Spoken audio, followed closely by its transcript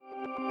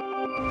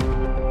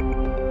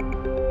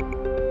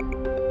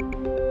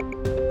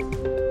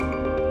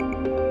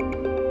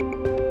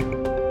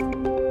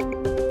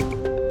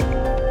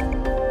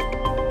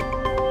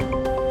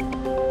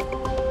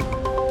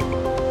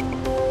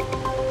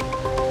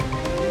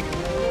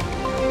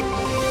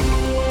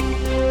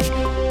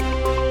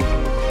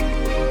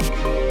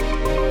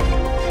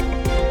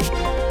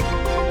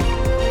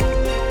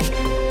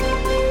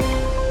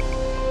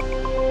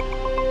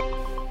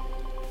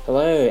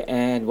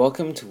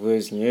welcome to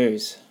Woo's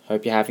News.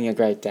 Hope you're having a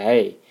great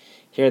day.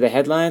 Here are the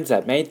headlines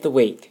that made the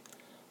week.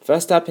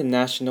 First up in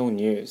national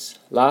news,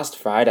 last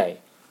Friday,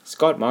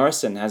 Scott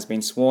Morrison has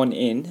been sworn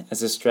in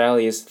as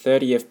Australia's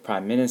 30th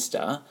Prime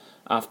Minister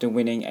after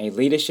winning a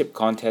leadership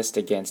contest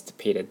against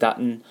Peter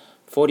Dutton,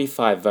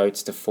 45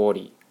 votes to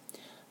 40.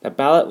 The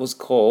ballot was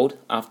called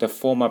after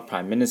former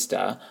Prime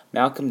Minister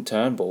Malcolm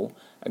Turnbull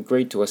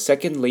agreed to a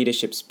second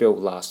leadership spill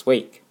last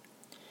week.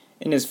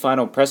 In his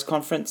final press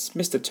conference,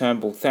 Mr.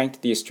 Turnbull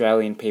thanked the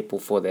Australian people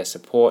for their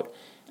support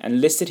and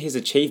listed his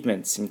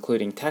achievements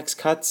including tax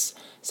cuts,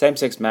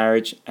 same-sex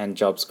marriage and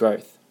jobs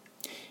growth.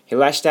 He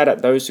lashed out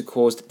at those who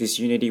caused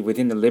disunity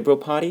within the Liberal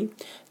Party,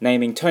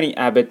 naming Tony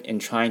Abbott in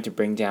trying to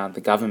bring down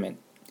the government.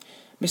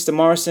 Mr.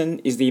 Morrison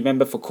is the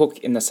member for Cook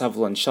in the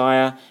Sutherland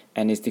Shire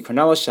and is the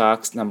Cronulla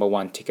Sharks' number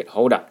 1 ticket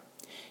holder.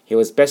 He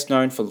was best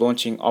known for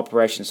launching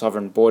Operation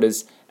Sovereign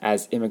Borders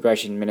as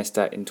Immigration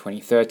Minister in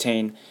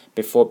 2013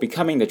 before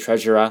becoming the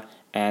Treasurer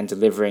and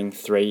delivering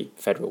 3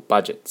 federal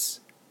budgets.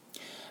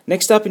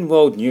 Next up in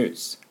world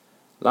news.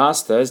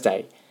 Last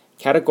Thursday,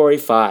 Category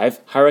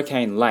 5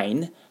 Hurricane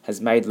Lane has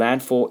made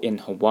landfall in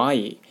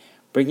Hawaii,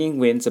 bringing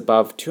winds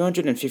above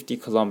 250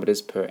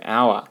 kilometers per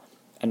hour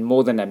and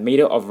more than a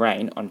meter of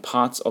rain on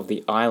parts of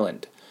the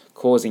island,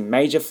 causing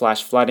major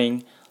flash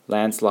flooding,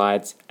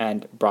 landslides,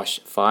 and brush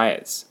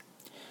fires.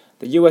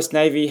 The US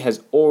Navy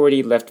has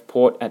already left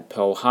port at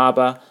Pearl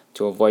Harbor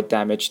to avoid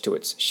damage to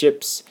its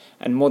ships,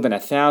 and more than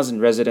 1,000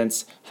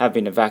 residents have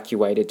been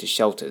evacuated to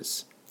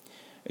shelters.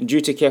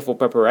 Due to careful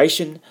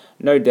preparation,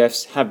 no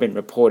deaths have been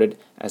reported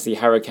as the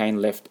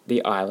hurricane left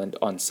the island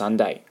on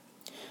Sunday.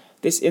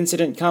 This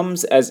incident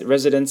comes as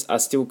residents are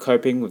still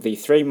coping with the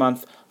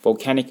 3-month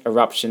volcanic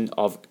eruption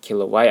of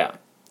Kilauea.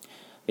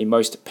 The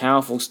most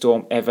powerful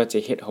storm ever to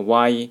hit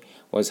Hawaii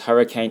was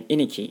Hurricane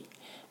Iniki,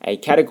 a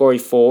Category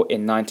 4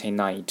 in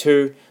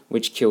 1992,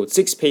 which killed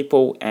 6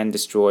 people and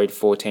destroyed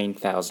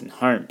 14,000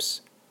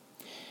 homes.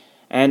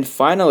 And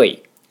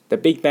finally, The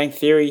Big Bang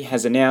Theory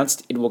has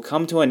announced it will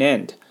come to an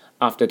end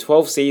after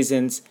 12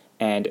 seasons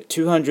and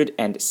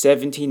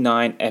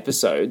 279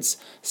 episodes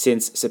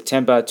since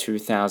September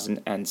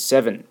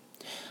 2007.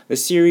 The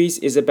series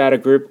is about a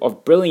group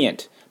of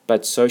brilliant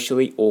but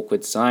socially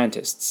awkward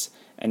scientists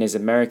and is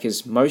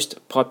America's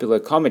most popular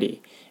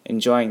comedy,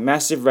 enjoying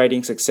massive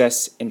rating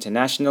success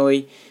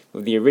internationally,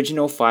 with the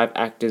original 5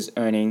 actors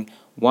earning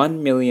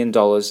 $1 million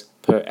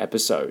per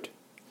episode.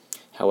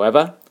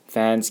 However,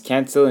 fans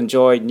can still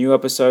enjoy new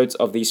episodes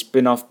of the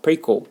spin-off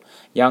prequel,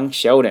 Young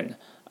Sheldon,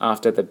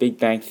 after The Big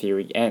Bang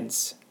Theory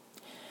ends.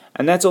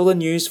 And that's all the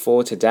news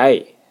for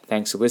today.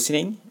 Thanks for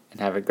listening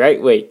and have a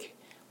great week.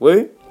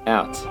 Woo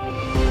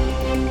out.